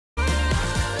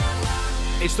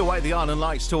It's the way the island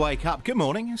likes to wake up. Good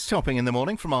morning. It's Topping in the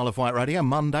Morning from Isle of Wight Radio.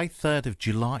 Monday, 3rd of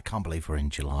July. I can't believe we're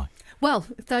in July. Well,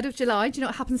 3rd of July. Do you know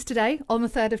what happens today on the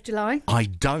 3rd of July? I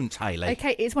don't, Hayley.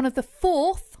 Okay, it's one of the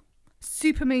 4th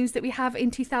supermoons that we have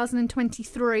in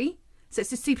 2023. So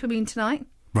it's a supermoon tonight.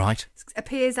 Right. It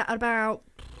appears at about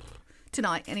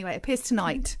tonight. Anyway, it appears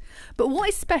tonight. But what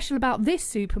is special about this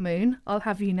supermoon, I'll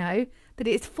have you know, that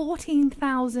it's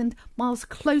 14,000 miles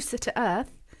closer to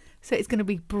Earth. So it's going to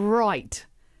be bright.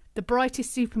 The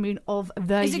brightest supermoon of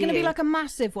the year. Is it going to be like a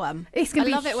massive one? It's going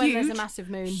to be huge. I love it when there's a massive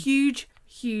moon.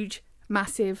 Huge,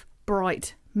 massive,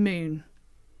 bright moon.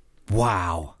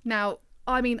 Wow. Now,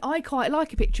 I mean, I quite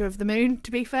like a picture of the moon,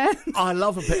 to be fair. I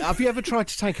love a picture. Have you ever tried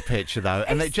to take a picture, though?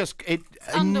 And it's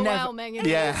underwhelming, isn't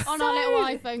it? On our little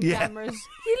iPhone cameras.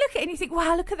 You look at it and you think,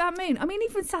 wow, look at that moon. I mean,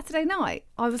 even Saturday night,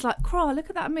 I was like, cry, look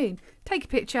at that moon. Take a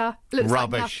picture. Looks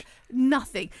rubbish. Like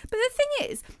nothing. But the thing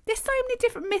is, there's so many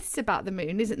different myths about the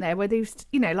moon, isn't there? Where there's,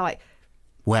 you know, like...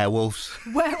 werewolves.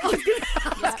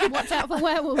 Watch out for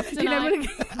werewolves tonight. You know, when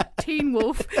Teen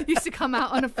Wolf used to come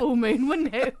out on a full moon,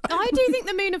 wouldn't it? I do think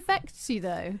the moon affects you,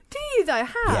 though. Do you, though?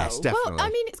 How? Yes, definitely. Well, I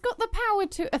mean, it's got the power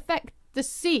to affect the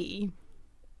sea.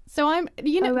 So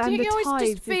do you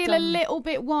always just feel a little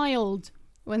bit wild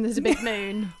when there's a big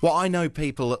moon? Well, I know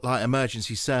people, like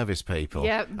emergency service people,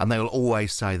 and they'll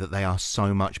always say that they are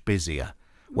so much busier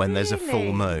when there's a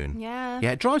full moon. Yeah.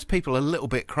 Yeah, it drives people a little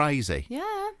bit crazy.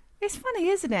 Yeah. It's funny,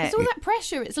 isn't it? It's all that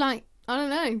pressure. It's like, I don't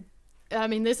know. I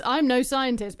mean, I'm no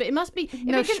scientist, but it must be...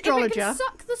 No if it astrologer. can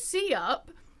suck the sea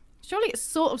up, surely it's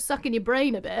sort of sucking your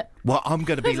brain a bit. Well, I'm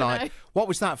going to be like... What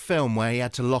was that film where he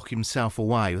had to lock himself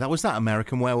away? Was that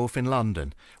American Werewolf in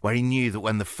London, where he knew that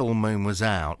when the full moon was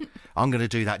out, I'm going to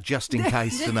do that just in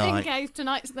case tonight. Just in case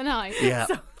tonight's the night. Yeah.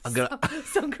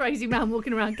 Some crazy man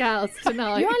walking around cows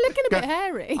tonight. You are looking a bit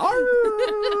hairy.